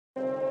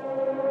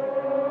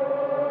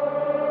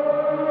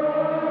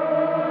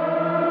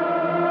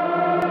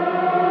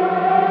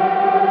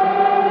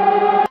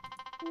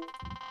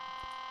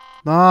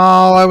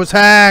No, I was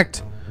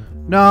hacked.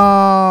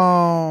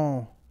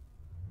 No.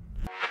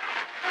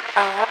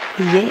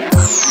 Yeah.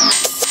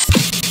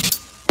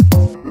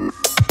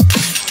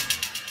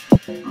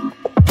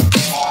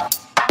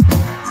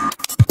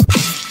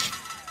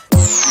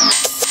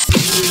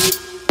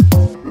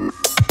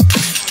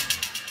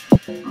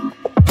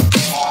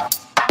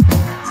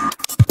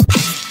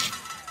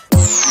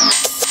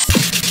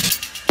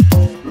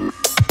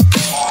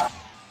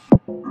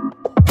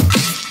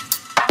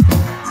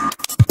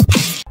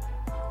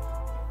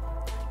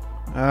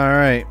 All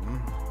right.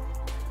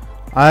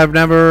 I've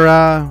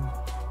never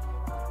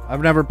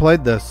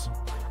played this,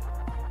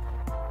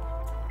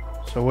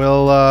 so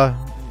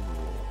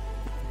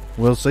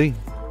we'll see.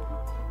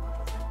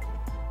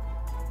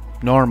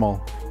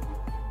 Normal.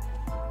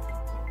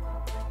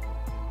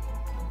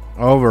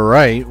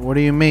 Overwrite? What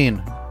do you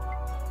mean?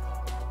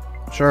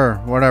 Sure,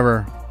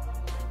 whatever.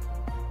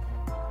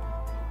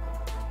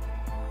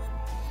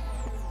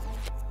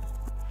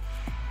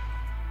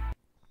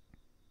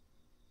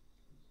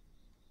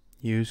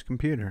 Use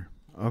computer.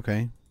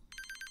 Okay.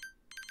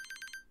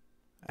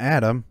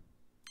 Adam.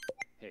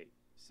 Hey,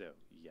 so,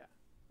 yeah.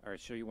 Are you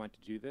sure you want to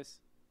do this?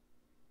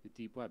 The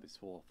deep web is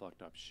full of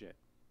fucked up shit.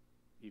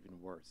 Even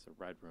worse, a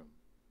red room.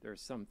 There are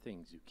some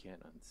things you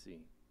can't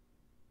unsee.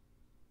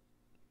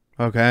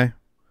 Okay.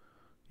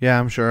 Yeah,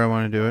 I'm sure I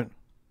want to do it.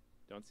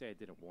 Don't say I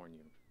didn't warn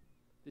you.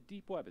 The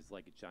deep web is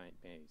like a giant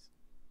maze.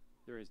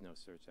 There is no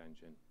search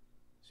engine,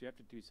 so you have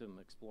to do some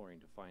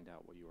exploring to find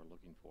out what you are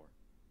looking for.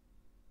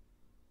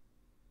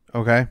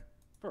 Okay.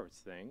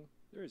 First thing,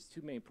 there is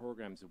two main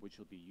programs of which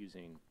you'll be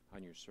using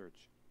on your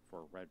search for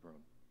a red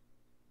room.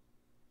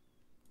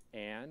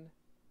 And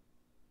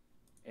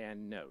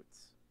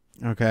Notes.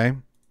 Okay.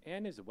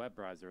 Anne is a web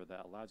browser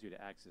that allows you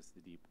to access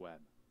the deep web.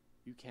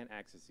 You can't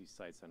access these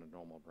sites on a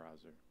normal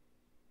browser.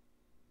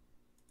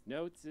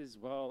 Notes is,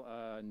 well,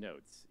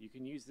 notes. You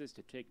can use this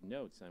to take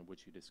notes on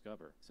what you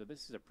discover, so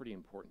this is a pretty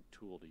important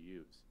tool to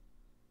use.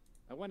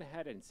 I went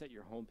ahead and set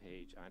your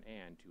homepage on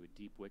Anne to a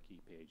deep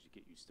wiki page to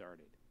get you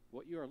started.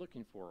 What you are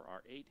looking for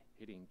are 8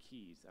 hidden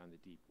keys on the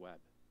deep web.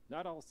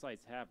 Not all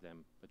sites have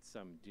them, but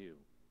some do.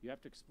 You have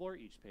to explore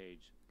each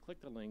page,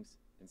 click the links,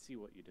 and see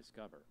what you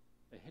discover.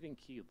 A hidden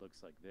key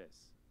looks like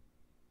this.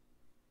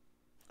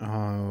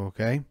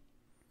 Okay.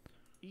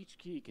 Each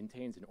key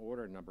contains an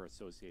order number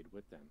associated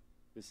with them.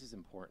 This is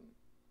important.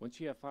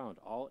 Once you have found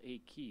all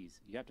 8 keys,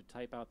 you have to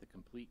type out the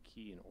complete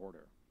key in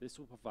order. This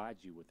will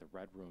provide you with the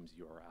Red Room's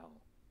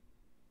URL.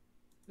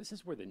 This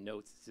is where the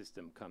notes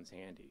system comes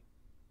handy.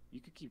 You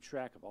can keep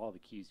track of all the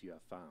keys you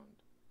have found.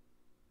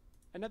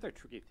 Another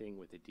tricky thing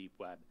with the deep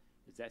web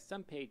is that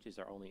some pages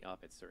are only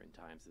up at certain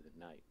times of the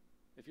night.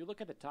 If you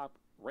look at the top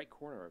right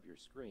corner of your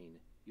screen,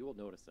 you will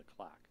notice a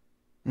clock.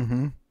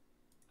 Mm-hmm.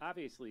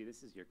 Obviously,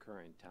 this is your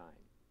current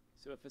time.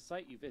 So if a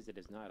site you visit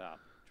is not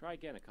up, try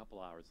again a couple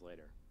hours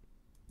later.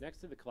 Next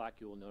to the clock,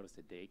 you will notice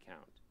a day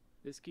count.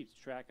 This keeps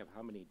track of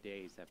how many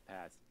days have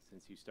passed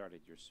since you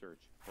started your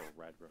search for a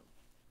red room.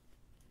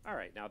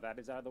 Alright, now that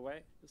is out of the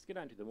way, let's get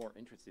on to the more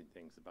interesting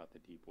things about the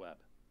deep web.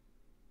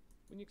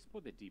 When you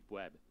explore the deep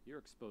web, you're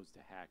exposed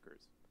to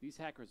hackers. These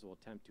hackers will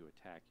attempt to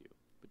attack you,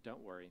 but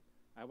don't worry,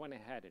 I went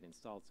ahead and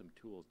installed some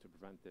tools to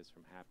prevent this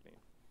from happening.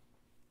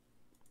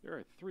 There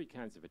are 3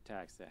 kinds of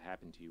attacks that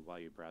happen to you while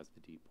you browse the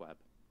deep web.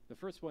 The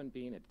first one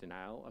being a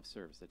denial of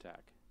service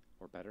attack,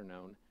 or better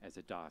known as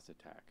a DOS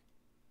attack.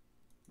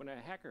 When a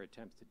hacker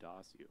attempts to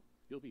DOS you,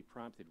 you'll be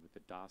prompted with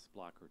the DOS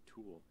blocker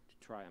tool to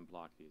try and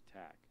block the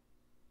attack.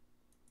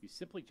 You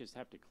simply just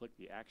have to click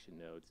the action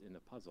nodes in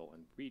the puzzle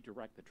and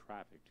redirect the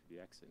traffic to the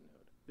exit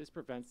node. This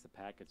prevents the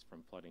packets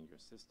from flooding your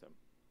system.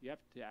 You have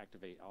to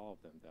activate all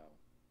of them though.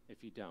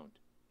 If you don't,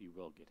 you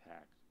will get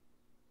hacked.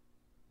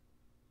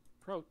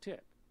 Pro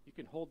tip, you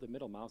can hold the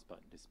middle mouse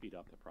button to speed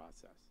up the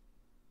process.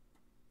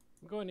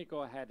 I'm going to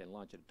go ahead and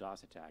launch a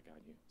DOS attack on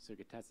you so you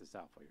can test this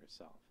out for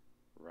yourself.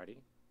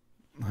 Ready?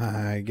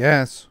 I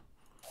guess.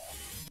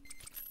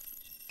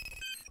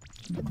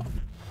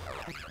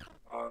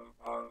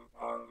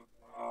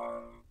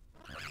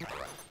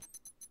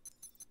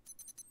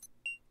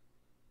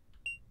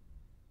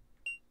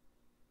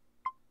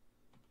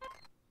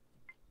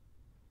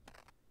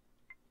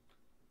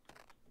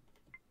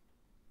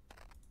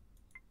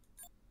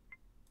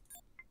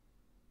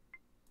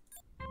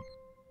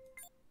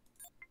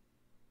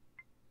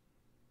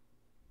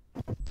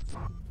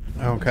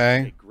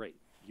 Okay. Great.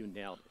 You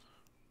nailed it.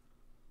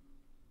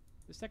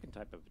 The second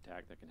type of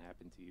attack that can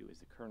happen to you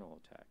is a kernel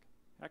attack.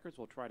 Hackers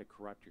will try to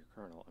corrupt your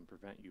kernel and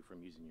prevent you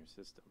from using your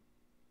system.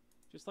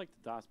 Just like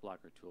the DOS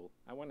blocker tool,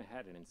 I went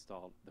ahead and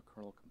installed the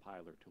kernel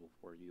compiler tool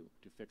for you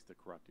to fix the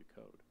corrupted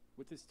code.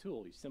 With this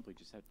tool, you simply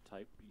just have to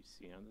type what you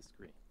see on the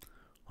screen.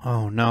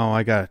 Oh no,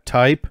 I gotta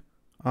type?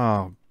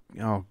 Oh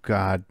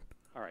God.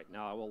 Alright,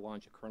 now I will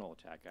launch a kernel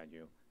attack on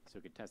you so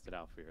you can test it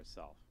out for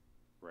yourself.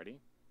 Ready?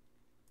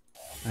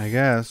 I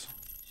guess.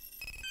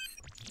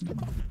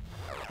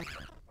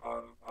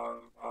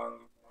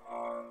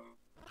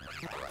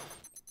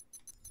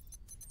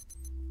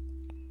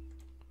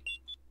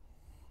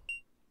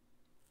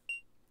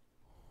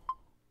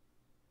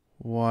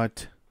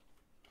 What?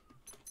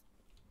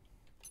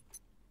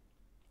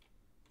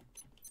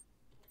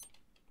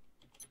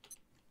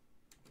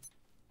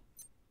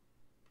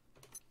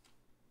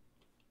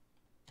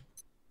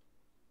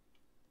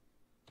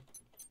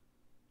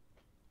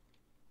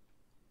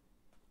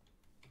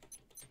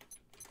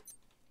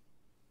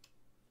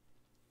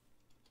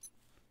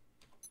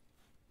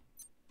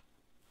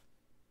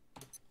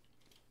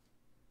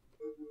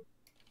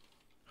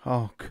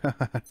 Oh,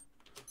 God.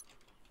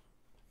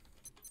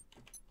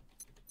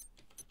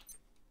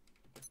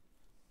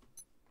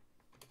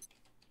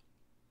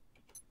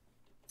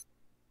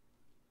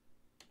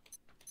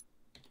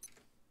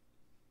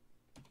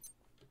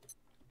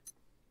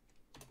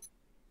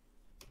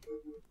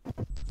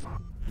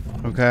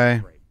 Okay.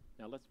 Great.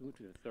 Now let's move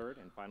to the third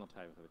and final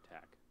type of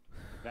attack.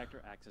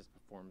 Vector Access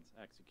Performance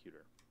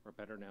Executor, or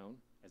better known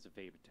as a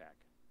vape attack.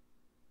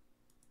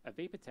 A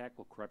vape attack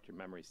will corrupt your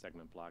memory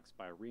segment blocks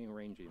by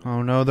rearranging them.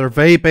 Oh no, they're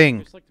vaping.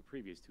 Just like the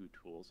previous two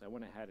tools, I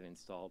went ahead and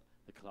installed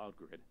the Cloud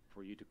Grid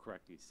for you to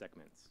correct these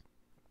segments.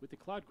 With the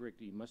Cloud Grid,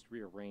 you must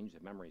rearrange the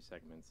memory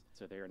segments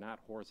so they are not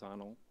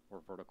horizontal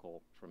or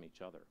vertical from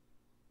each other.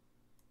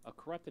 A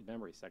corrupted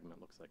memory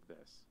segment looks like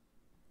this.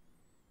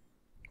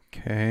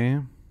 Okay.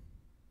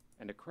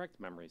 And a correct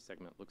memory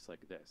segment looks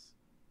like this.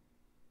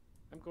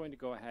 I'm going to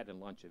go ahead and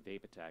launch a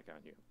vape attack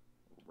on you.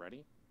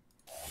 Ready?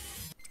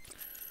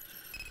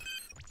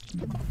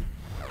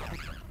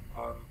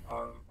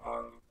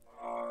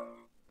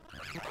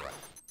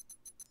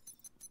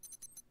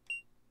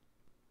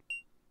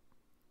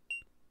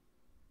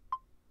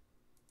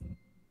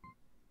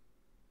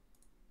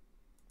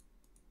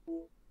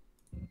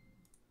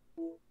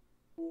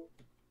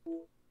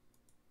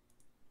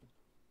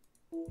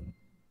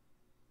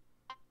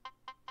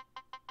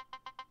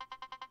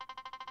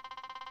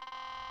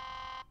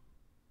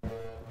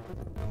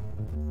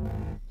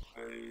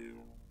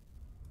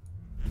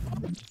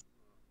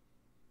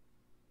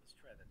 Let's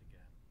try that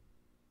again.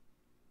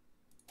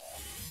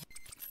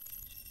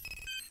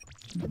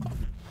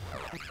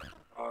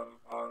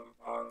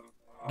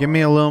 Give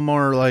me a little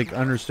more, like,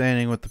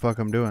 understanding what the fuck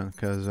I'm doing,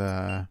 because,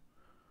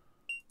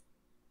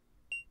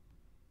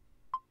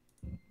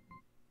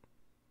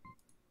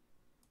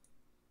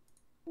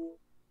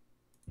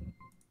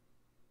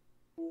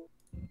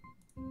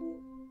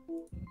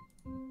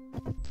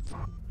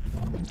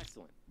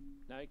 Excellent.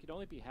 Now, it can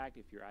only be hacked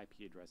if your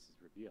IP address is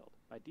revealed.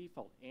 By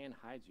default, Anne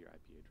hides your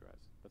IP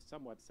address, but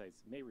some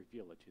websites may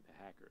reveal it to the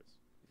hackers.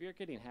 If you're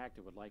getting hacked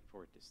and would like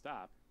for it to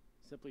stop,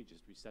 simply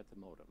just reset the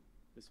modem.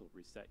 This will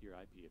reset your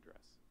IP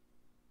address.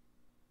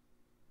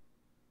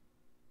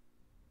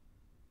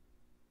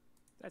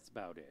 That's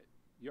about it.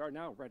 You are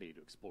now ready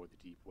to explore the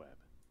deep web.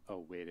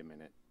 Oh, wait a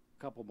minute.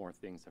 A couple more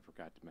things I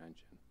forgot to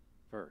mention.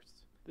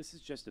 First, this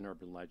is just an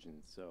urban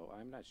legend, so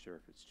I'm not sure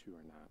if it's true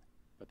or not.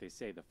 But they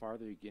say the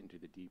farther you get into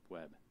the deep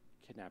web,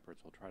 kidnappers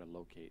will try to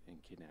locate and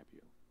kidnap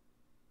you.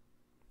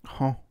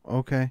 oh,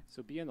 okay.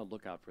 So be on the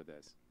lookout for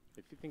this.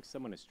 If you think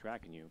someone is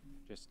tracking you,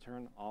 just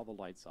turn all the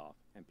lights off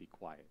and be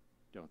quiet.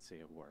 Don't say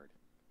a word.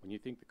 When you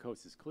think the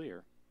coast is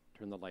clear,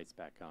 turn the lights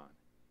back on.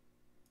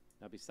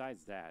 Now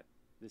besides that,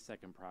 this I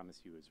can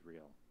promise you is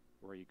real.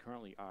 Where you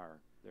currently are,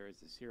 there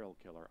is a serial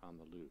killer on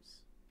the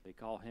loose. They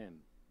call him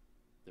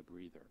the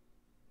Breather.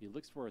 He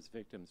looks for his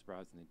victims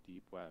browsing the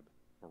deep web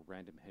or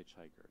random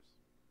hitchhikers.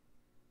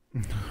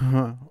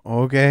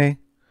 Okay.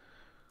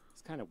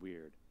 It's kind of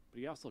weird, but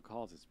he also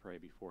calls his prey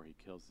before he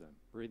kills them,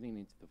 breathing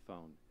into the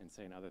phone and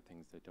saying other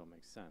things that don't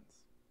make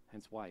sense.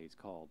 Hence why he's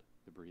called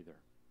the Breather.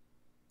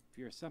 If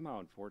you're somehow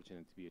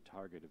unfortunate to be a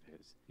target of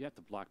his, you have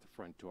to block the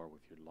front door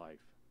with your life.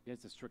 He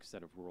has a strict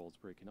set of rules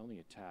where he can only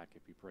attack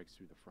if he breaks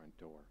through the front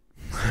door.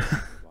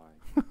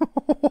 Why?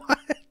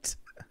 What?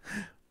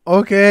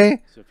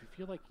 Okay. So if you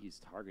feel like he's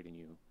targeting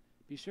you,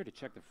 be sure to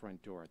check the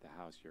front door at the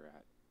house you're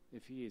at.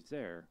 If he is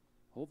there,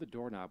 hold the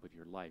doorknob with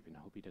your life and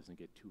hope he doesn't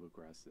get too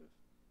aggressive.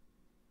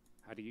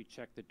 How do you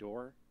check the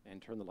door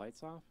and turn the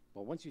lights off?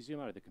 Well, once you zoom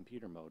out of the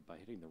computer mode by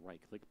hitting the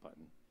right-click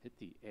button, hit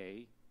the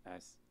A,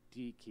 S,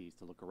 D keys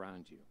to look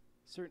around you.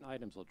 Certain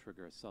items will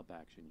trigger a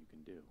sub-action you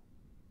can do.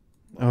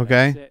 Well,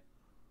 Okay. that's it.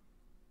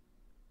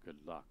 Good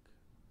luck.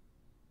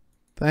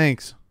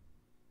 Thanks.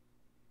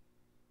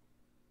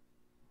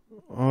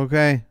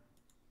 Okay.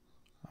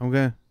 I'm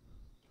gonna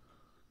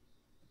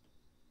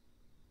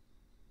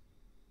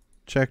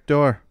check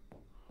door.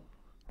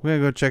 I'm gonna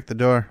go check the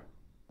door.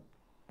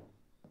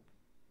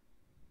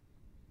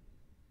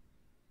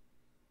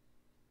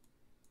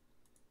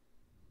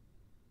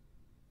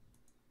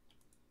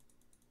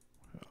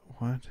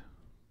 What?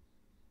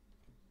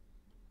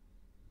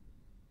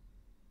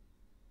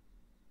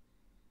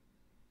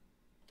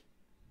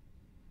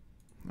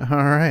 All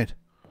right.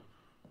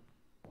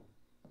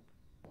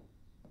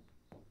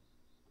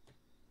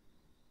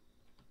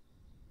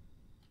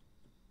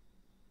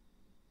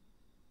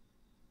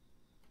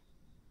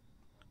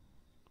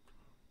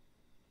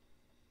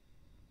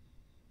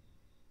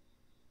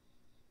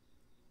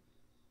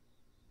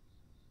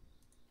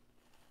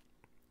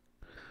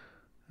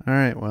 All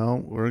right. Well,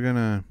 we're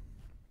gonna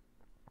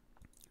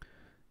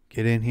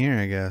Get in here,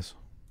 I guess.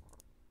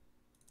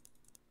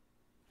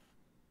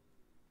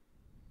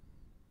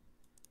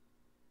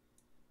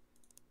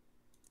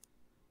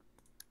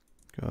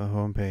 Go to the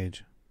home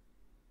page.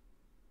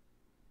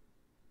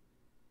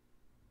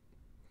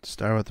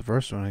 Start with the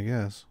first one, I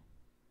guess.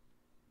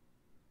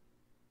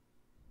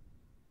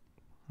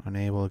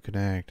 Unable to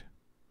connect.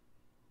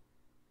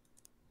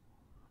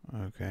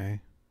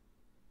 Okay.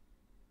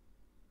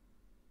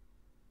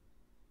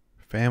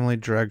 Family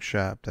drug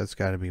shop. That's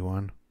got to be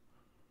one.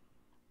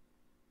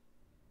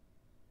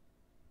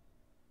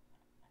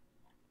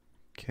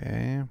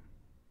 Okay.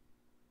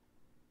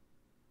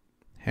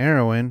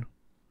 Heroin.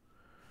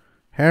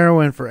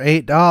 Heroin for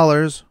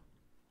 $8.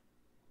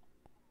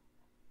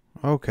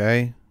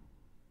 Okay.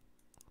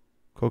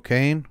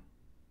 Cocaine.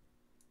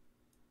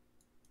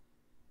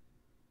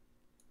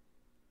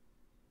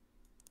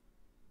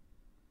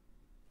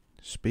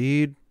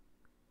 Speed.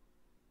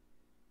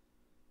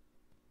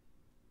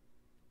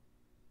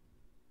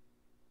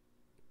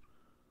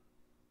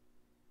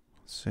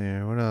 Let's see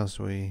here. What else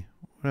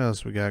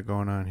we got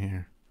going on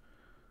here?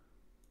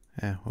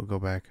 Yeah, we'll go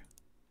back.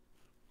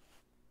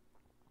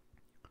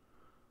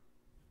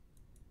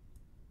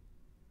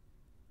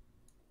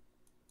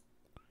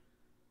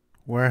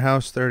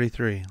 Warehouse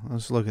 33.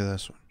 Let's look at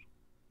this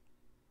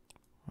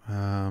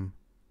one.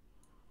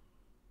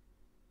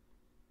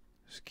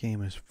 This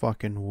game is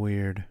fucking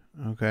weird.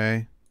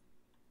 Okay.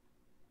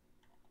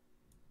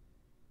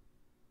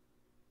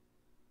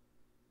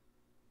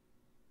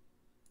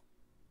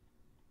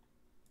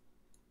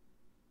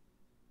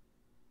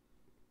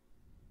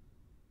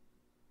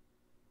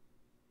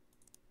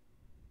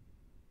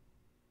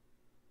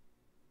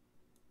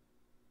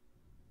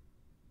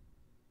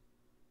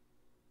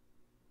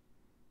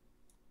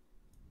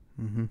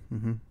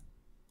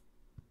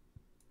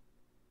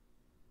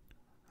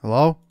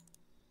 Hello?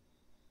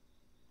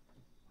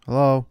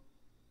 Hello?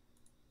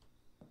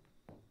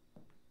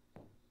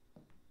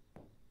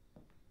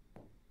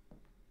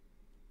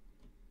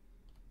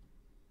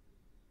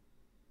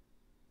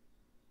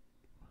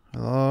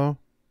 Hello?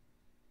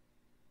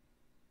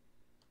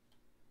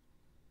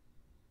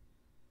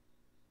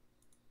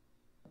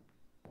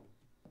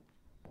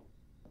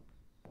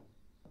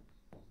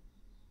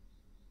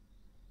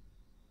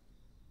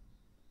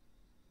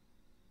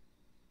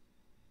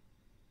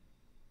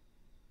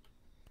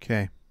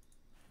 Okay.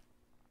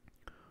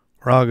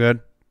 We're all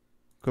good.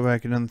 Go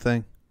back into the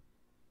thing.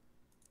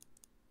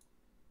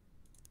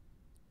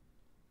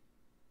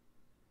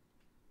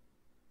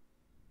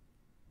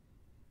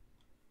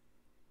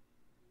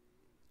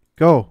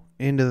 Go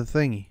into the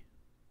thingy.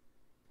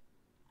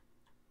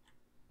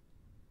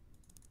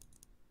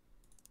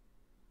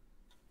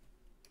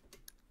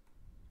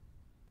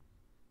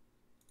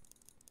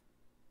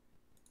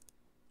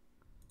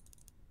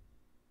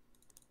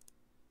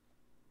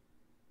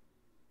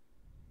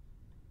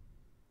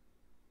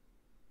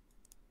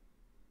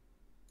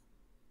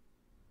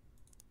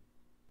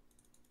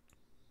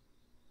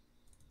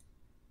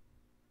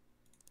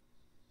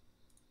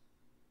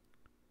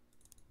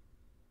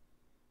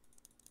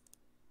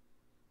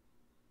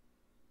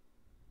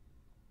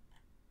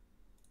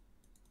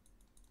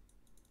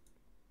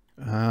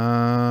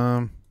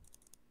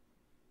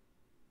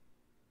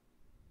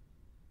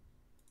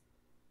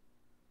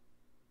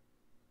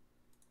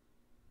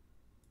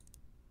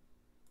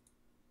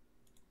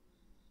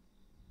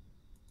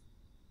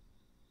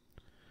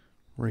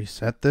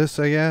 Reset this,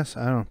 I guess?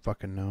 I don't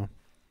fucking know.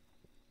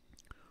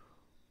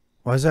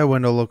 Why does that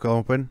window look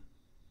open?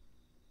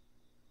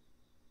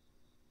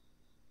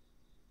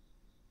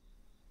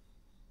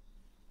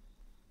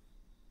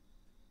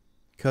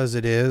 Because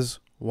it is.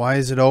 Why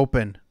is it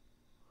open?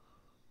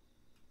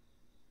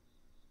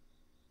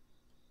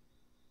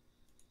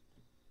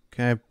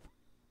 Can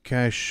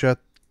I shut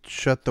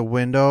the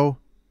window?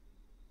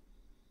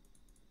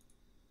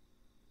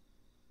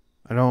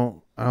 I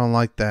don't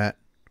like that.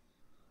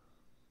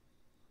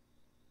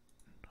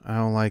 I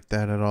don't like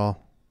that at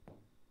all.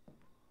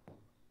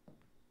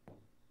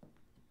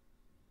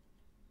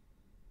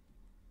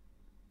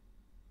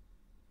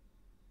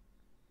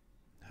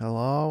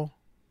 Hello?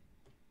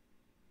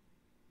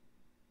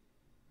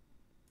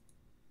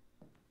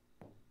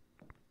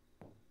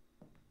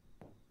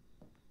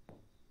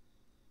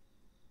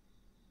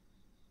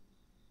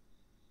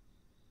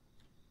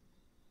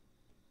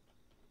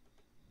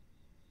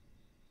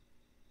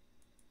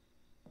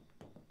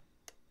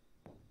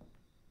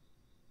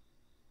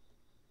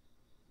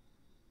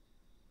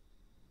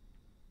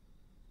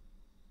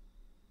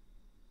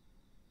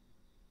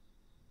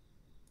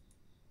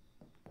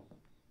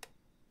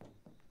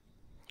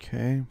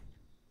 Okay.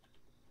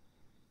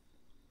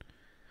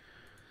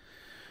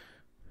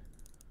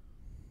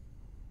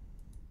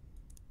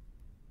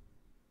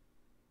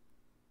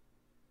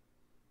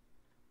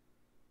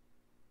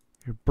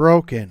 You're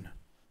broken.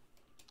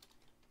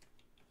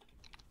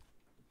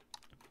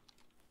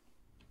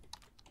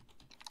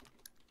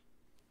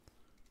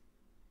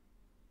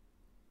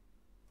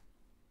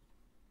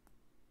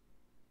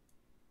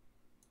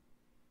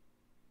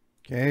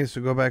 Okay, so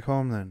go back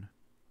home then.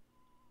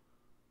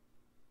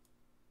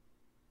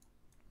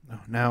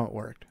 now it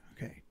worked.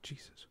 Okay,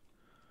 Jesus.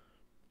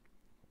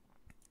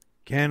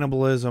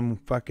 Cannibalism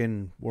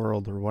fucking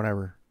world or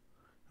whatever.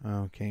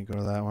 Oh, can't go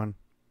to that one.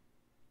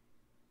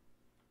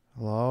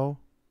 Hello?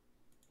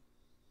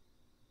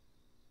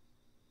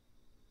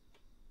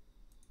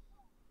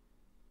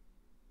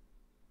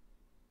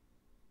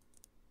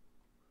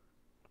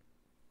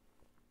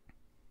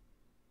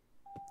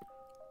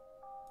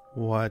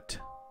 What?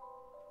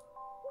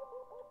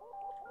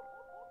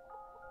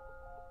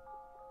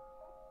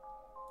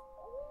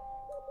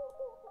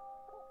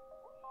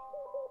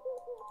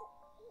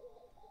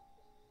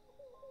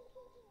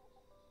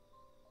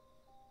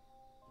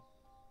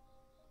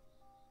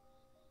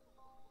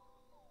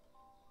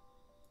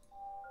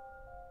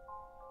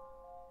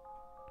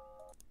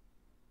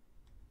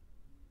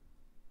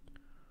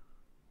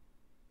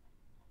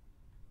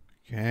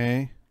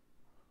 Okay.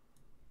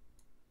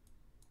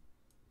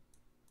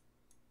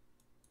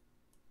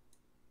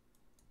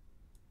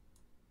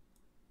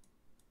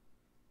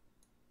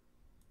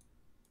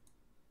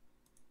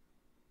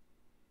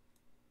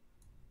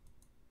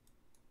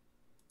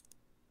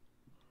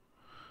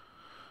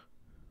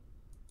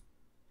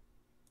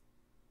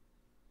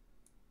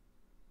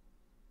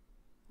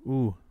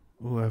 Ooh,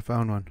 I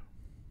found one.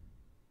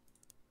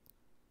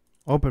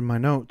 Open my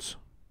notes.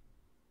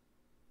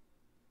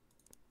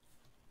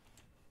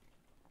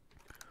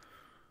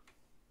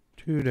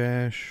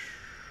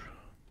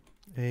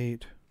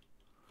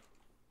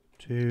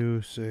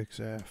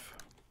 2-826F.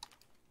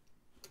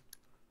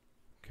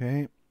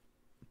 Okay.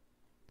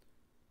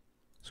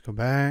 Let's go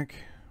back.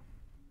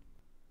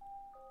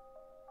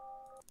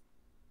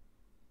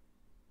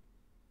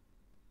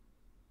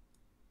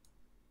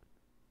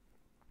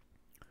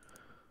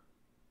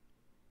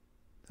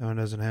 That one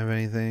doesn't have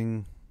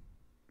anything.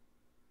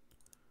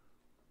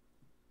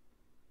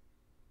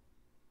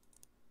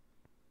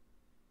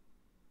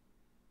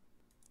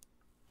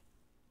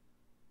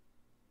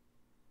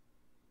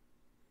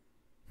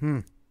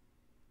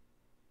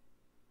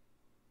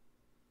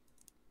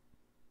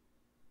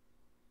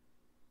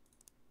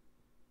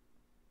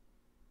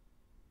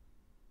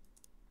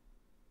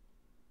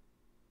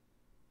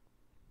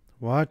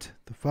 What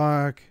the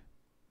fuck?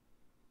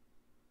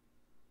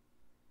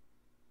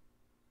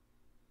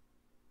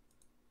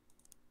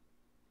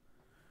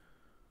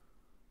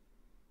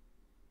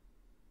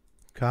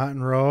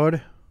 Cotton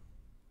Road.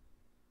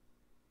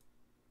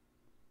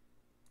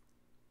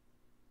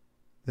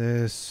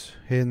 This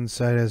hidden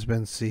site has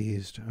been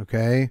seized.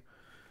 Okay.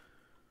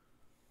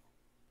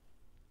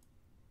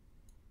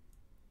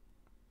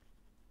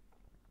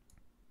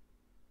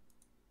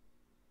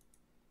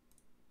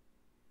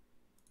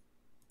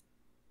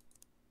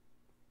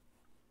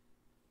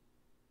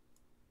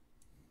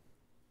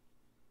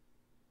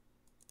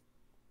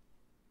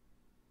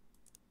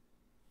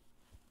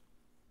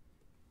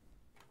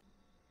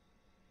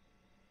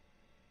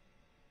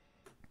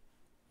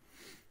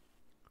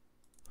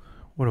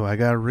 What do I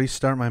gotta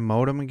restart my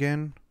modem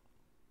again?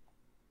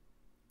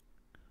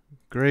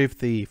 Grave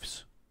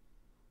thieves.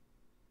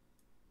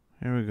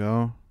 Here we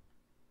go.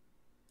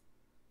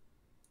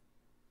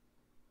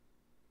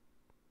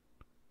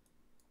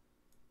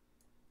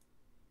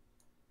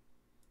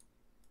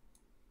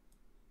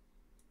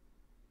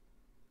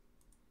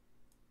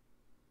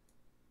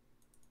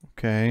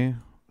 Okay.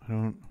 I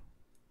don't.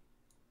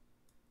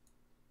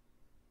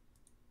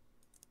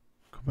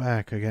 Go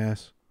back, I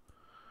guess.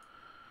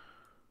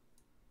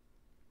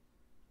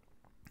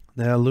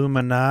 The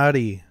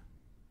Illuminati.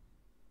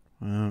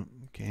 Well,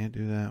 can't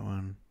do that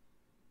one.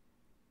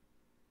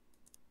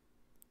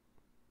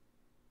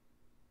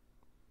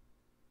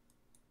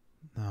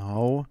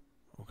 No.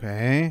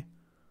 Okay.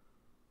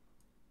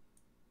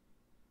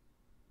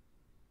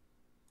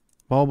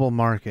 Mobile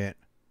market.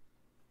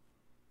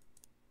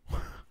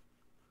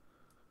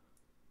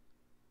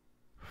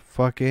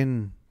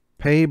 Fucking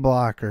pay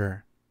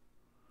blocker.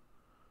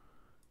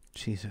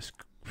 Jesus.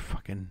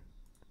 Fucking.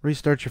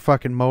 Restart your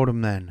fucking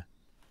modem then.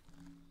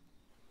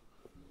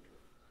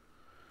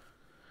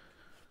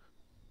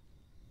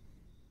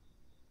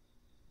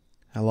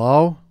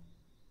 Hello?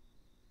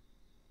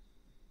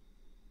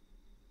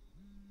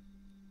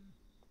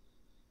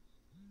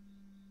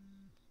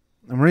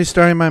 I'm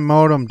restarting my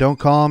modem. Don't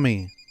call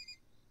me.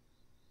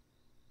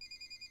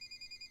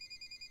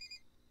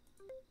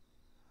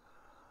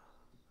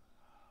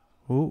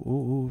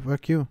 Ooh,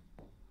 fuck you.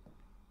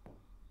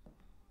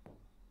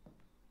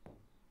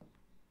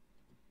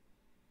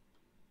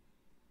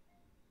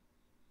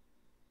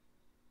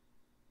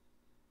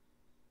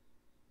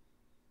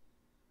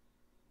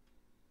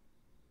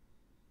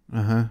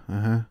 Uh-huh.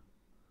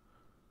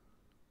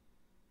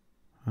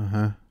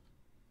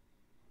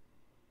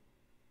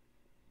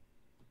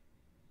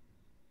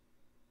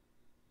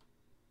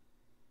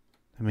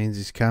 That means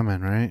he's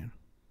coming, right?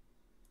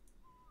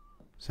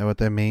 Is that what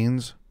that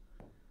means?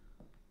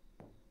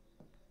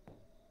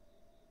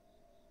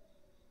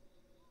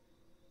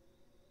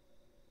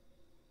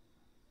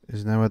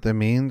 Isn't that what that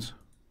means?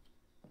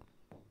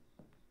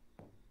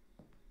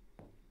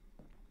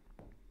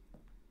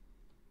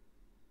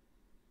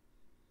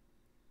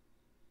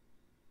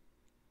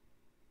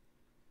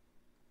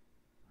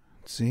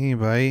 see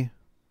anybody.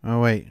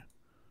 Oh, wait.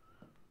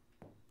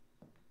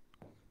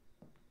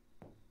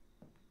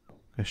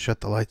 Gotta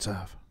shut the lights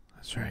off.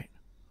 That's right.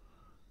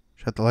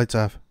 Shut the lights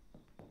off.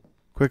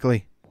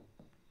 Quickly.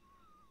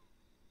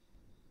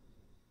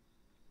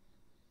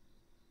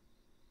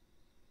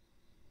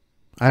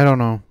 I don't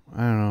know.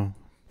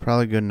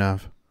 Probably good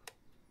enough.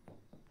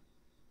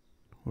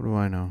 What do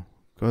I know?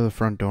 Go to the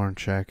front door and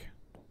check.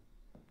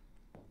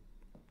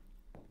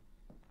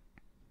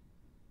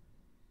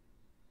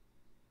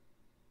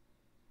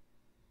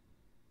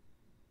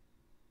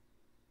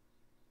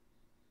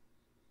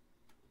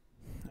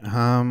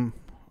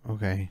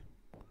 Okay.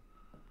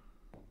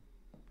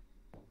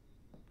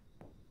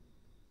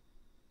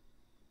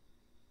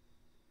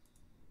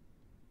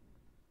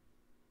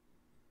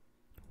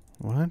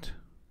 What?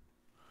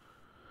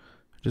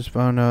 I just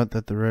found out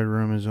that the Red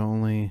Room is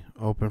only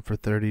open for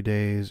 30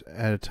 days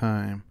at a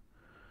time.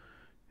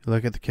 You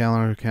look at the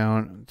calendar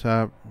count at the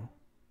top.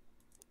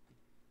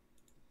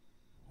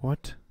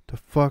 What the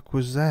fuck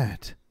was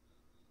that?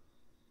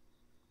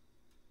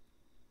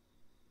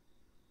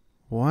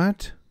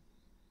 What?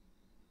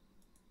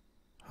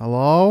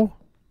 Hello?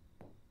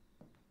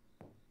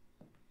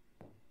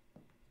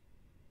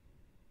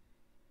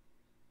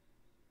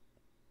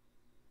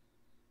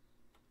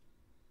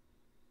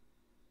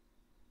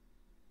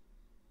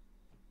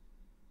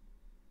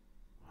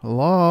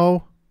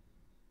 Hello?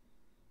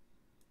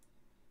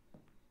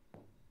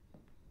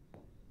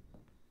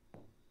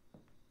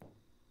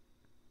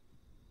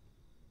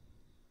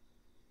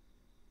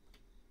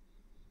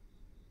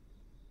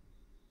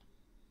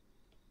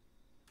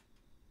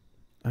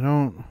 I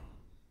don't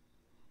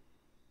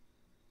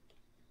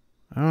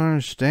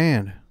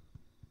understand.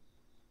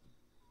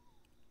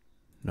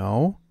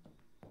 No?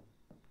 What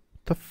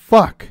the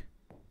fuck?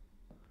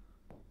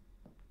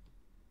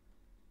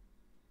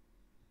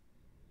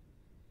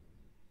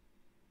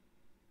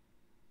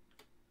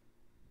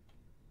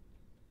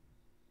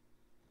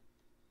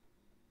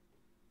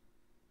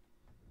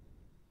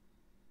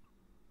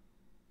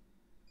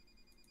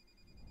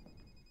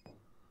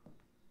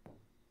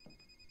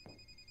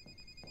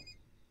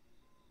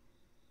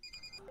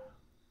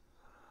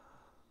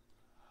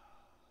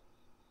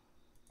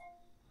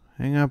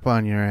 Hang up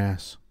on your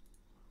ass.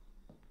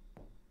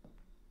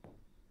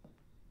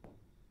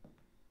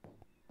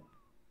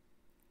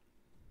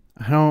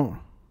 I don't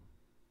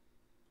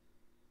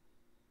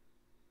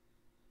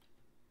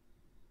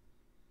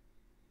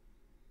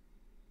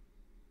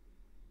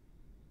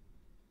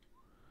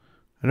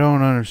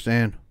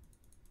understand.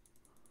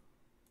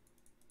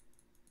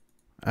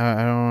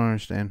 I don't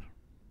understand.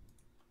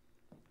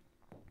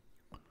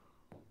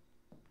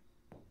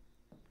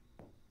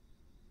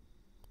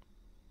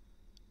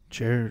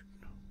 Chair.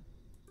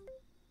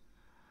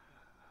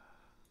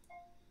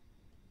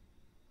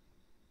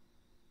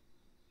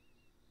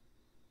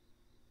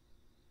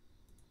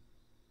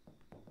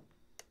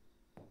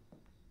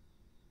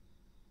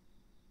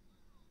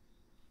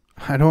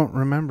 I don't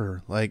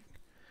remember. Like,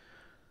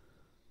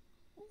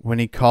 when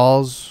he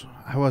calls,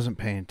 I wasn't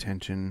paying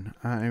attention.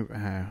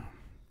 I'm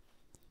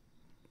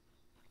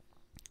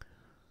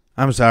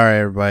sorry,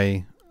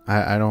 everybody.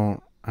 I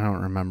don't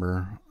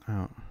remember.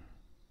 Turn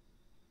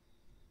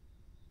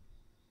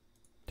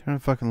the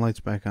fucking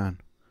lights back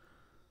on.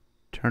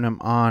 Turn them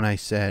on, I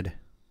said.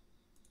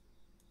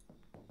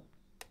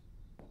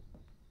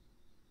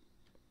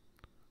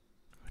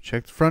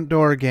 Check the front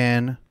door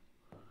again.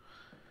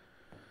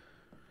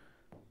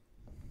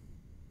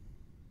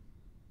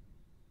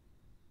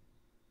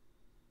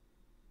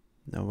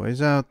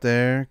 Nobody's out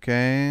there.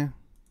 Okay.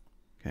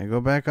 Can I go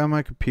back on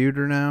my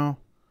computer now?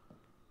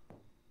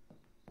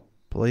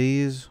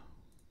 Please.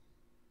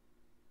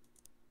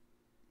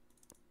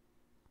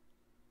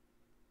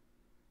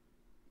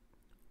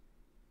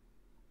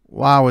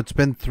 Wow, it's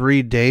been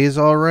 3 days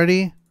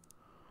already?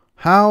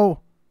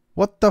 How?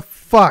 What the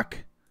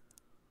fuck?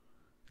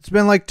 It's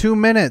been like 2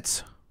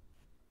 minutes.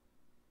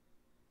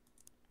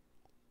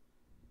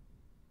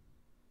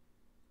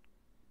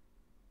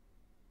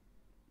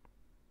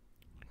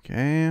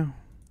 Okay.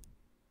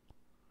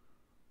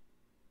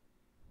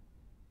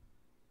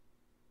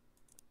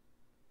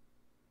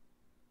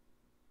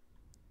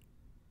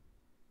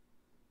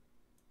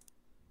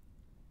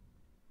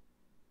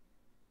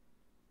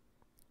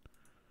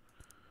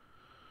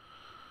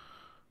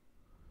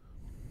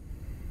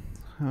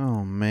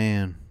 Oh,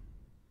 man.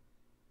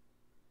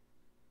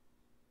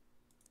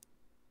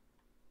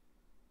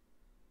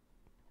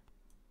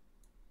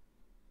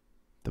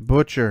 The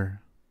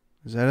butcher.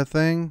 Is that a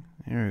thing?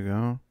 Here we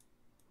go.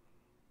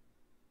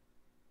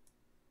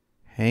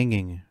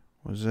 Hanging.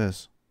 What's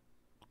this?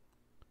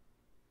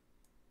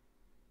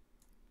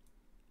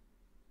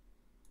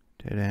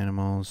 Dead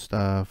animals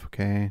stuff.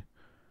 Okay.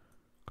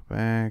 Go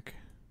back.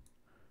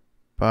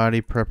 Body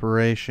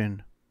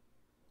preparation.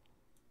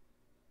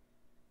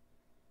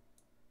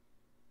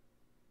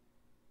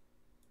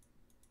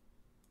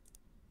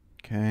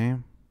 Okay.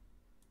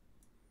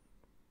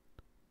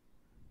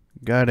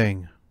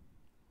 Gutting.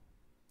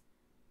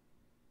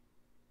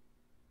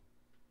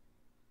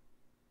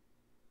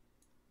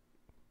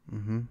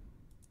 Mm-hmm.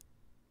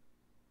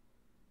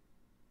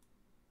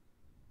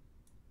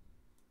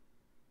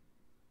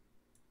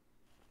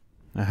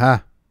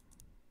 Aha.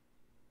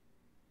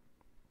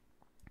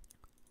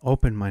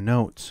 Open my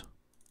notes.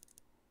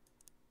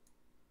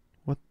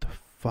 What the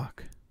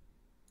fuck?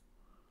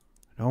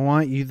 I don't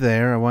want you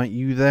there. I want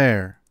you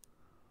there.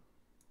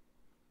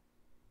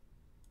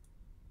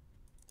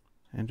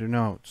 Enter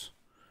notes.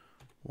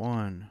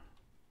 1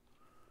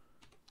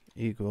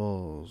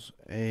 equals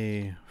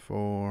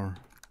A4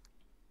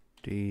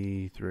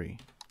 D3.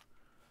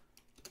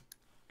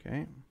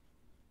 Okay.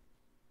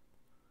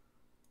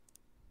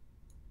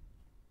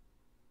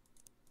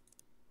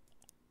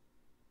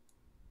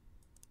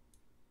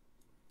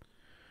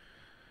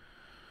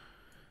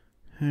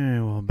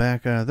 Alright, we'll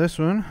back out of this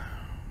one.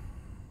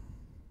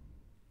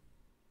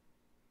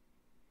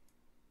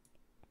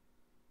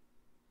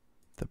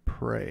 The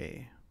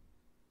prey.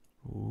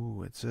 Ooh,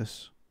 what's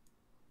this?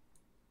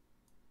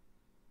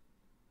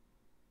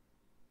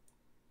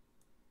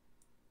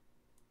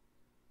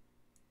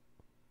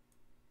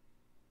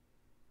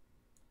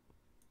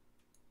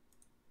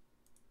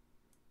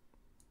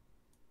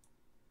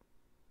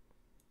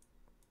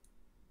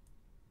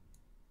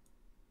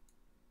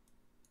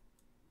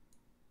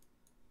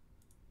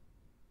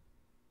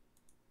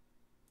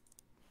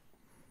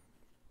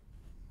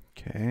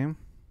 Okay.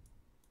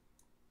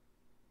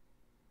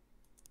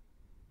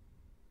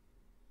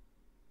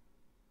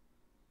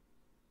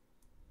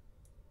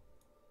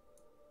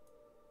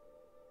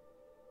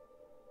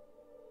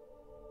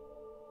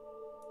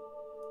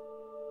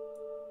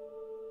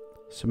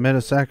 Submit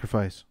a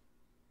sacrifice.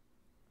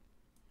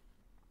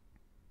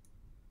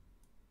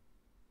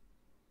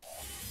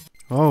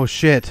 Oh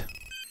shit.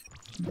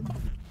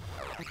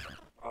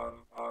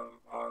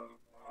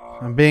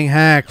 I'm being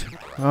hacked.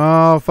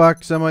 Oh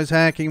fuck, somebody's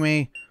hacking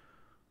me.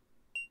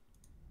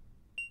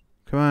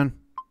 Come on.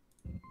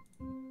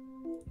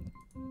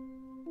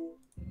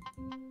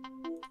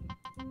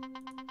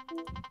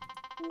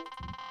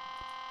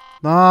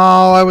 No,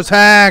 I was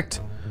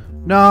hacked.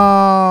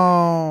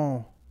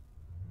 No.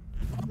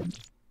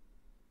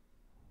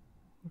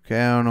 Okay,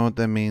 I don't know what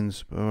that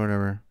means, but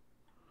whatever.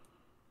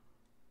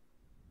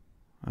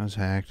 I was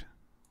hacked.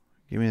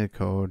 Give me the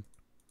code.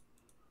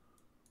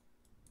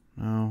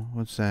 No,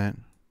 what's that?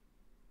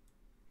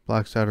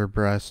 Blocks out her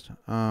breast.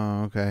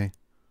 Oh, okay.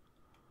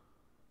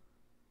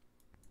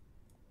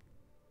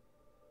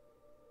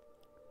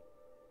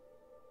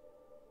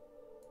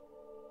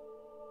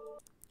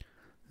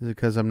 Is it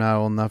because I'm not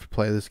old enough to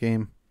play this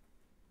game?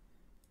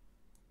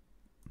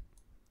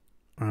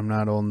 Or I'm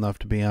not old enough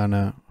to be on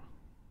a...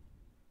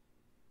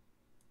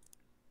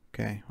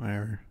 Okay,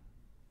 whatever.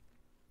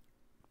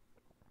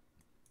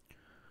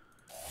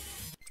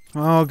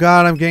 Oh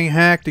god, I'm getting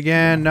hacked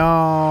again.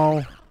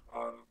 No.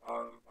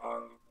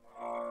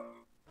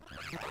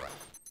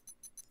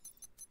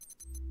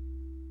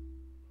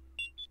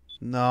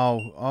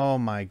 No. Oh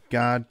my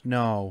god,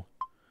 no.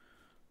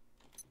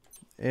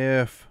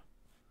 If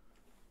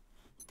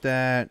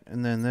that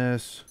and then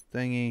this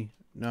thingy.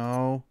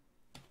 No.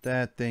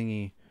 That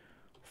thingy.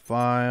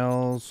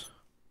 Files.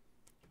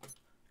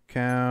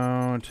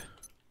 Count.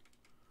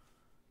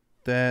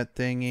 That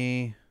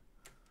thingy.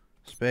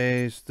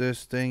 Space,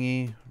 this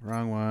thingy,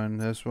 wrong one,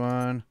 this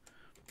one,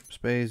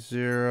 space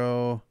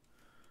 0,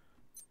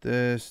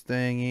 this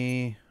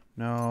thingy,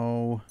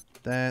 no,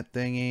 that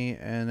thingy,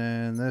 and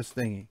then this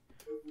thingy.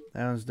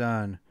 That one's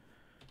done.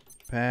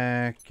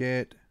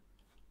 Packet,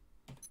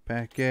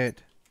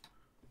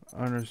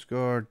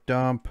 underscore,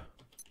 dump,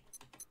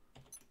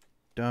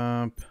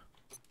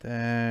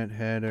 that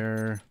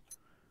header,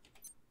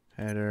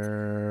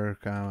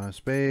 comma,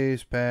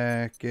 space,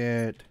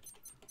 packet,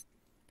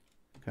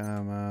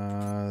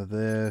 comma,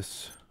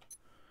 this,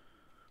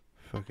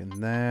 fucking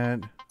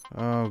that.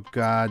 Oh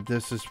god,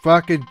 this is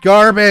fucking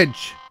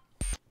garbage!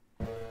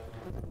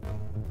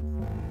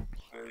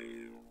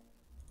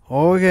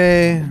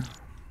 Okay.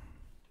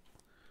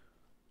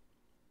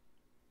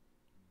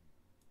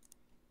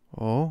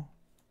 Oh,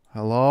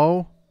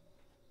 hello?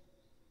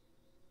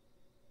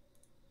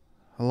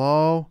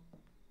 Hello?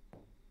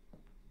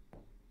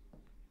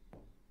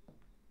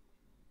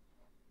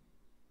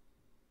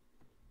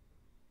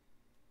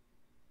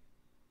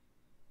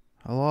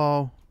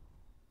 Hello?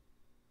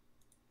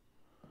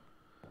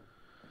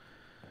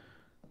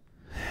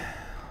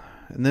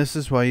 And this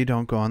is why you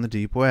don't go on the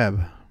deep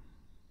web.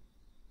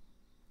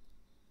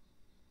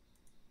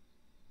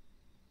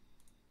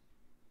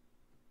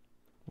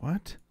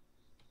 What?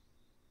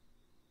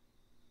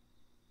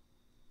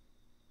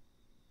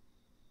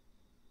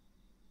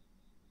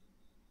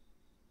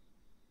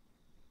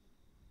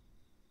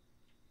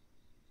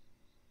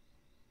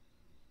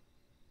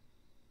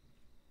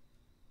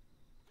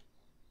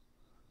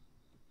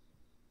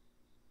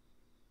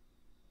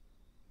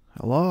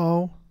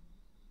 Hello?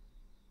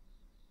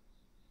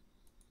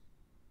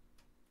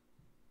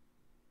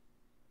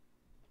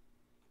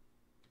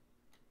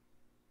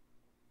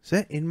 Is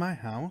that in my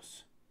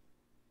house?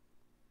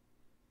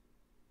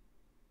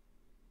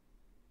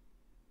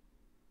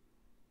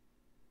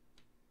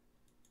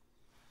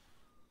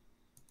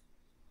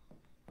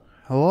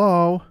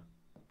 Hello?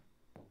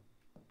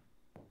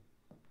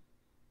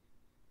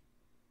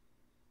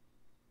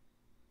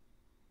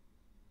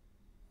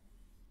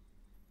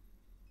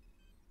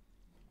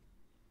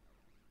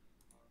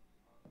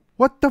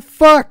 What the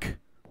fuck?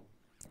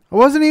 I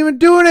wasn't even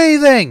doing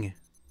anything.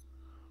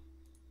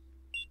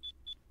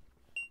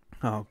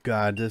 Oh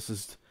god, this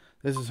is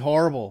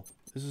horrible.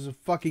 This is a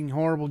fucking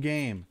horrible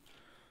game.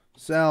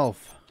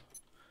 Self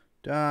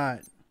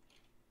dot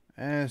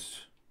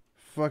s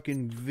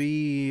fucking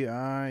VIEW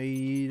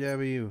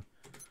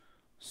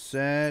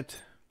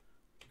set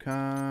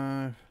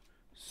oh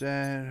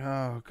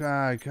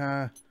god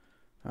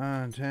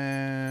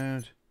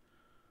content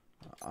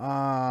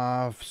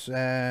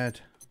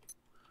offset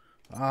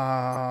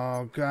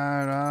oh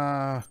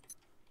god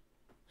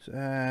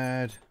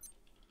set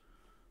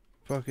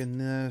fucking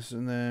this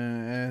and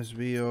then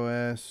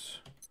SVOS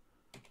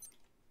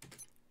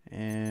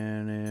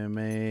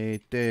animated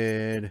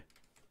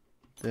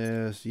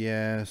this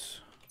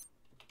yes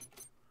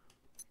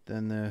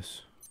then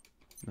this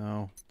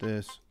no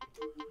this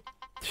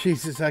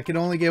Jesus I can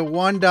only get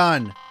one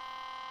done.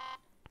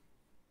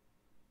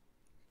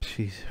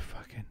 Jesus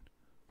fucking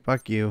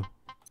fuck you.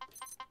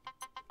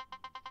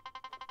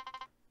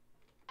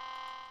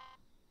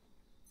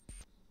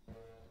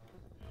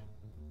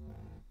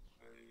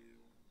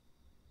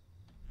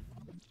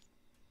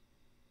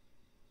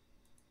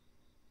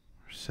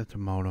 Set the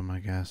modem, I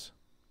guess.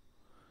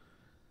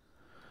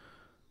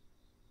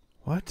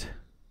 What?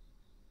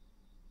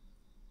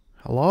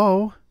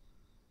 Hello?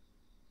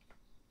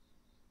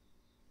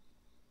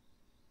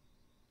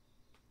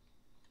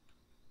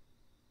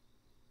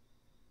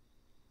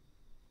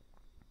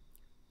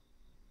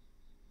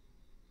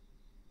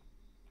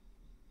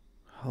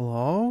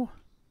 Hello?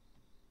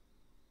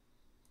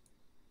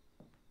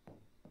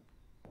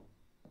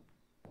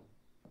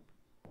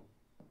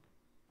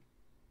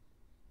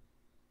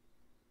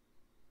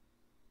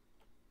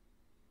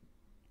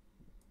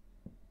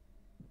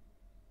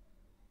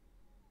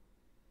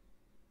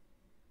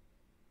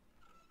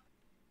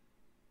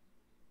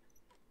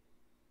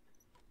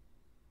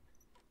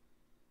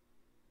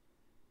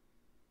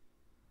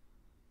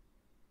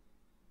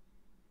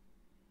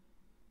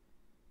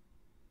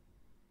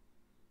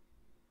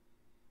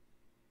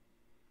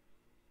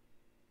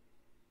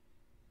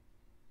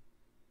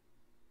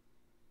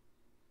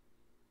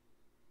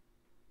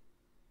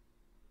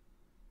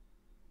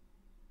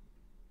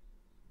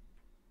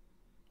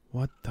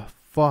 What the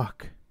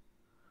fuck?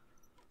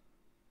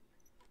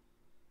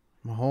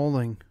 I'm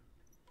holding.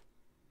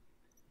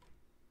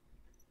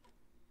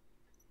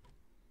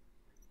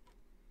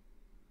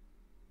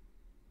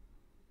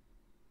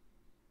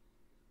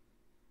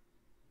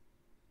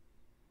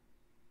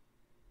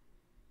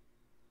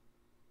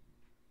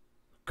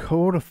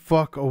 Go the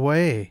fuck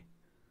away.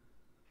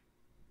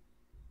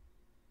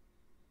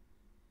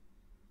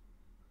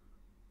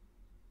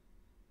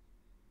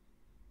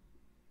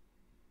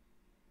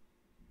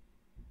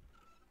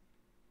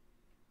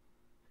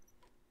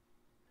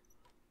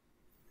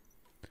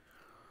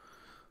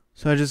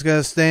 So I just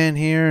gotta stand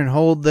here and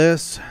hold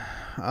this,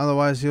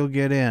 otherwise he'll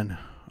get in.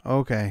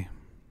 Okay.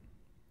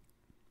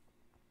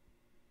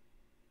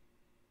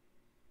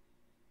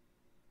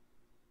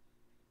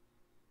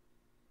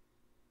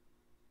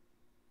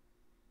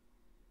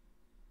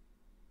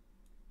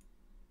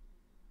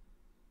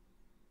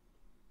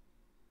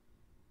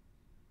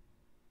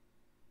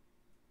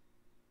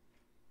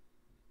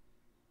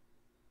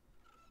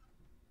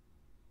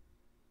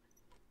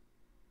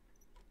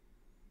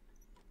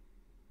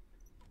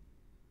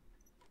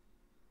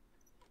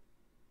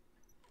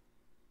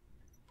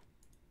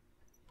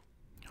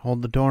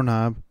 Hold the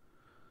doorknob.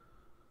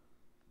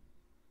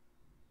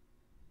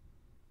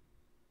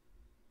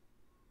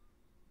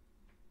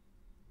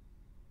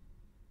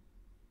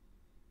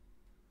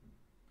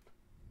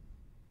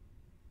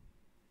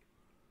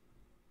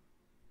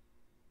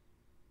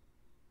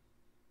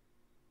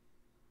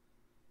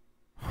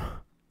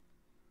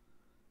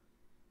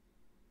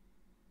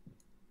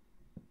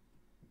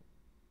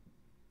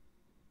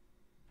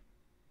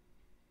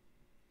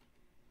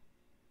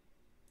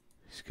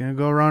 He's gonna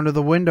go around to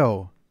the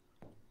window.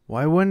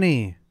 Why wouldn't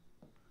he?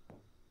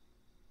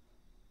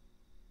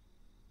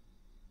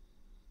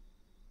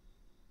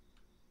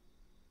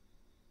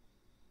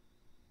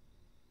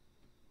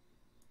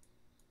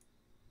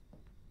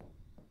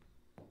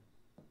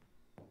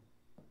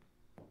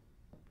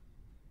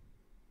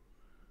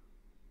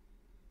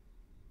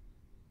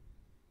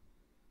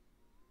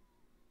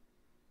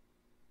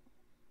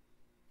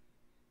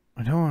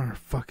 I don't want to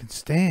fucking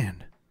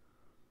stand.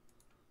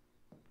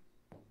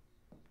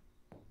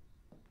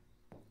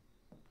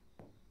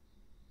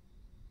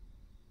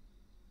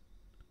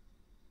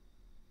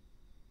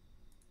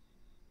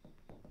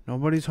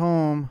 Nobody's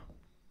home.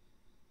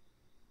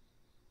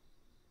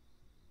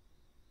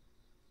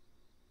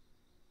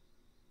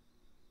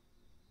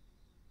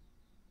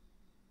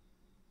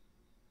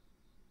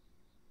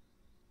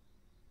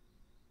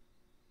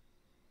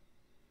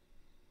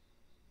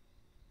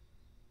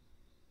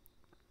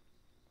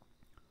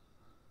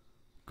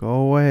 Go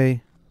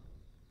away.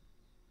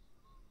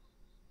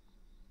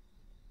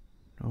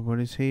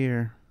 Nobody's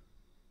here.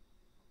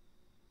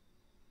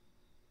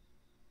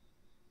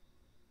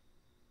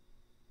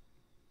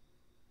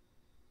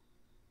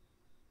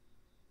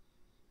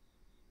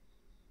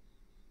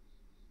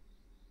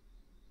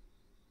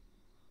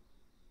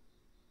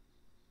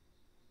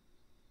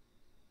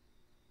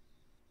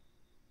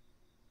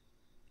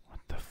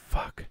 What the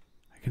fuck?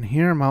 I can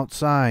hear him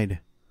outside.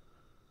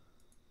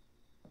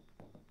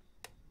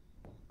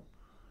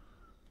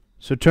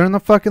 So turn the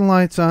fucking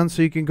lights on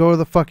so you can go to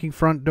the fucking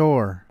front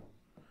door.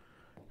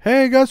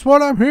 Hey, guess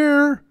what? I'm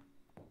here.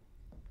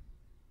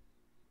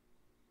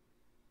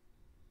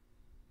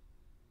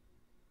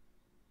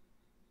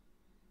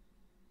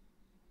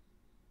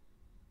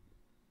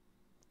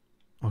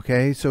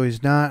 Okay, so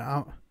he's not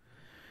out.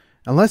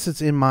 Unless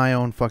it's in my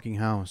own fucking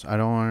house. I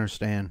don't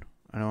understand.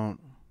 I don't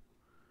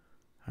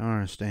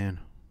understand.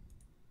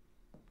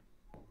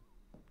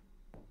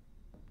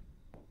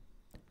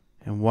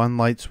 And one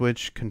light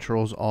switch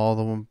controls all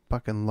the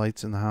fucking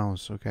lights in the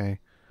house, okay?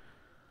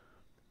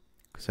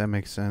 Because that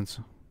makes sense.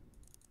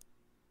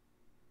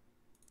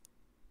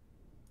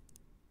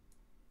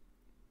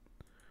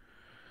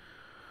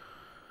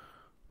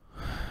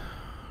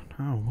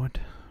 No, what?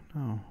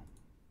 No.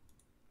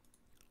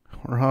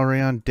 We're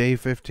already on day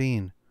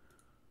 15.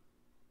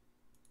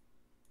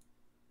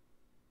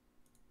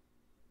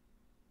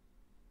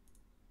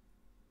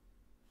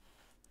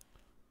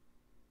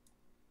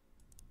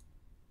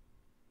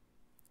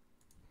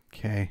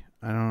 Okay,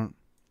 I don't...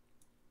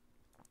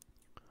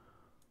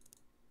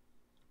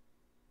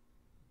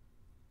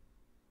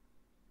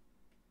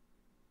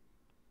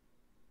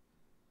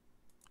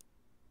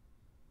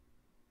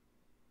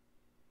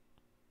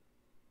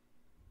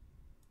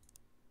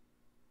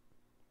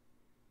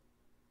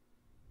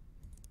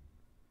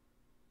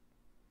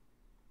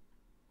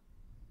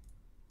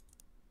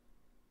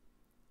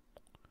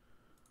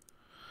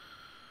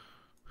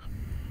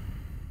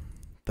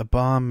 The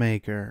bomb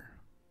maker.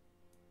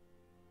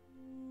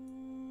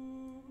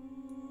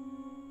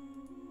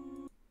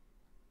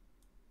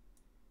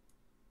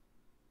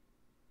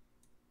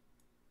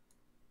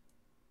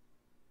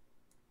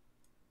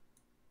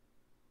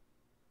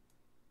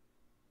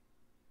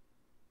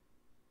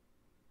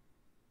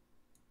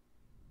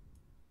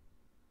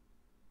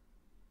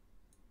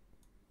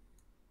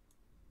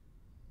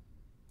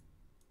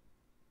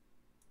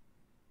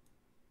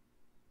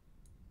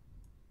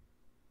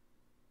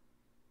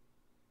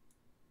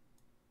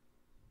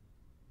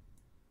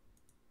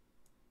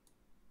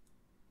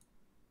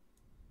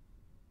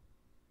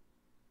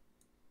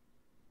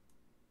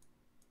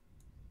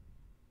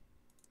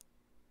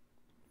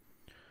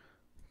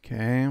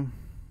 Okay.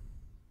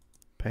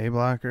 Pay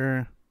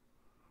blocker.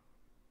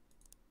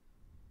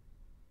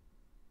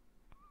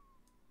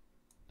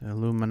 The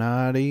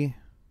Illuminati.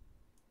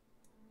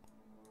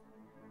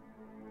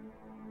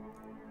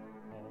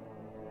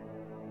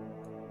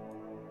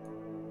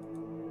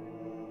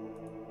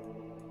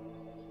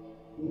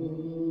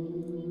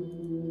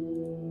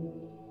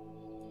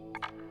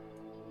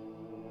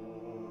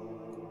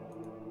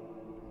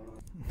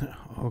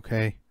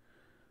 Okay.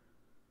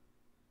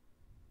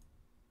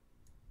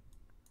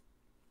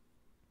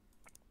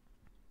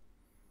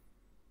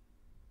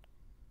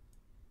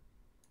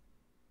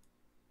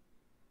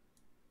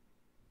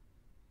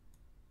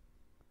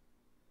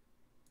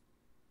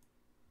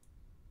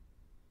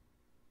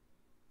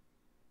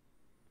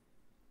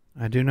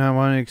 I do not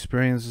want to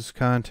experience this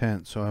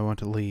content, so I want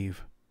to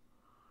leave.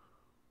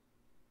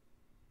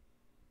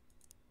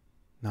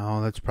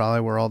 No, that's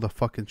probably where all the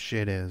fucking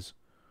shit is.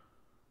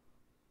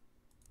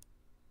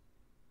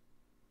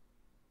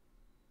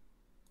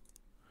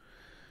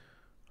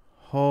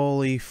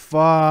 Holy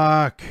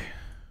fuck.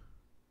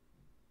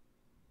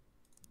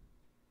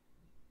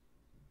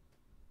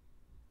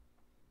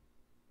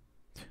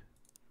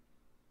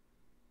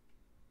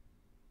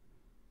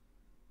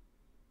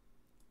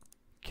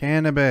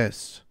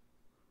 Cannabis.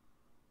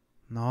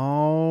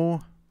 No.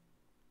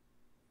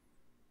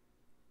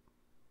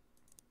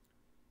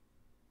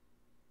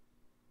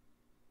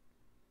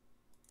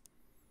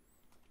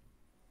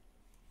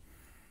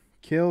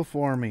 Kill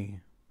for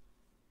me.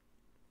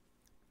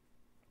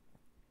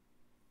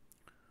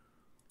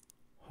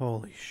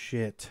 Holy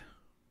shit.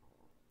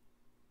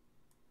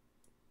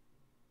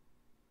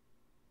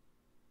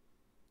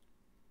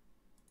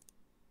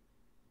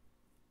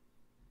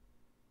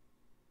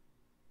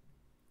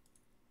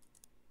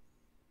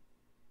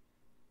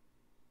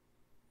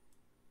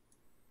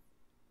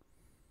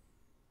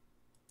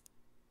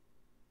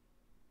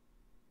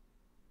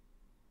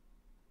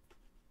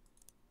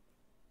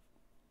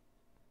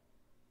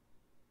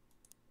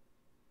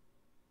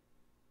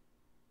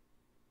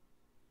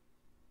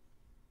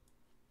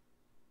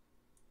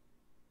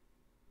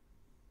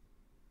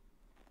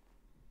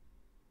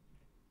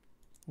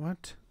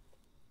 What?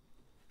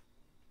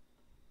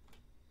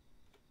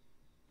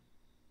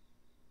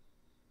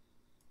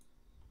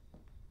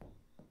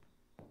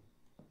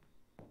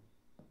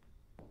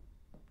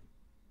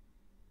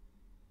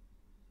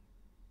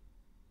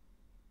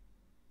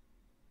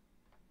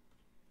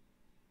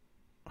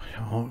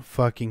 I don't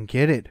fucking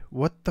get it.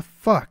 What the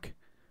fuck?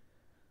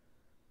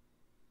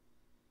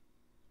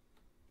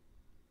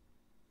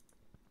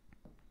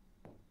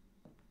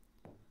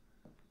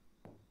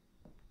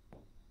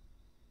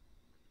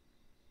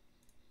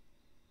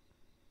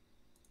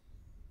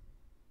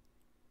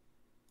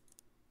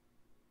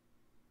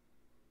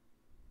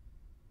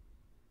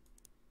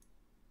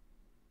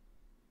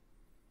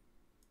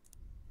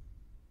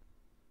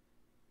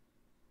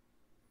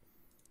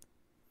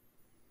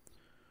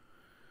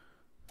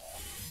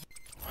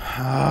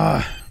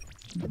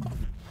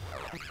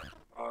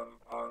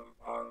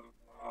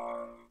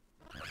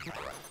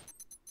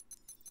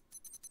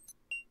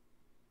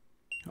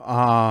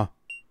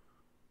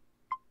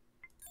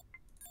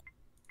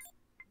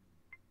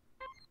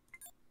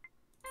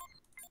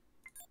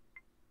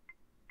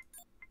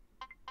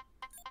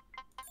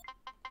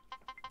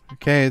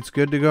 Okay, it's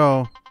good to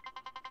go.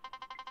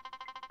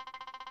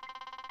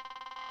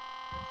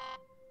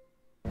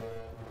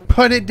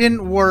 But it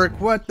didn't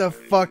work. What the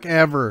fuck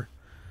ever.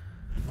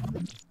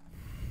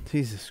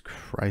 Jesus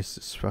Christ,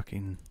 this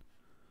fucking...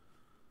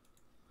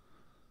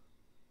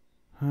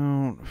 I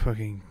don't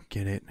fucking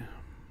get it.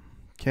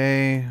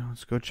 Okay,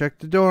 let's go check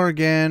the door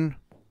again.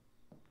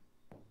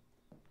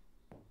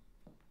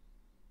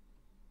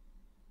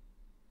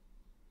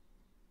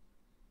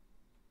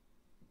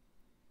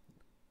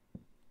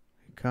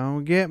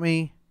 Come get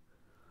me.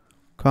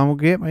 Come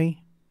get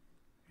me.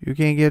 You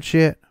can't get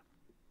shit.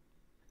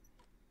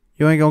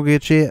 You ain't gonna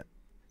get shit.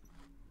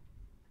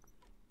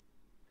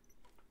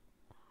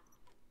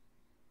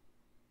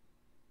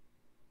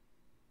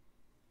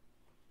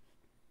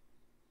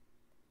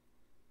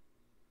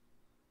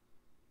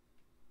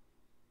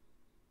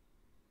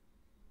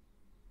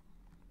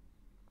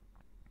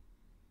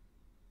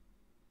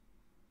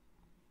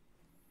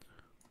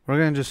 We're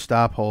gonna just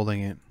stop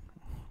holding it,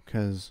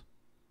 because...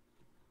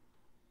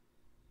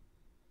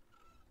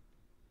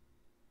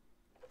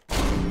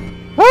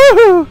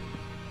 Woohoo!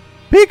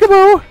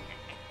 Peekaboo!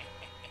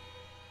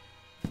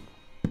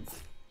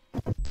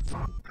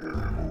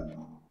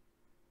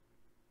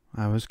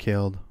 I was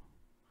killed.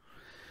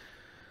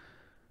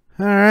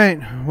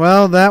 Alright,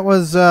 well, that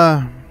was,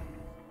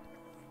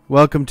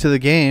 welcome to the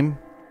game.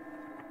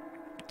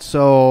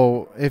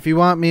 So, if you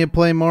want me to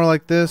play more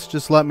like this,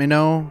 just let me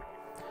know.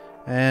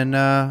 And,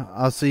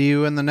 I'll see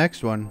you in the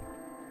next one.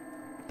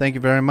 Thank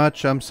you very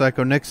much. I'm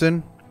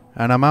psychonixixin,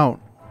 and I'm out.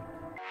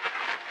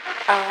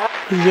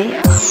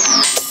 Yeah.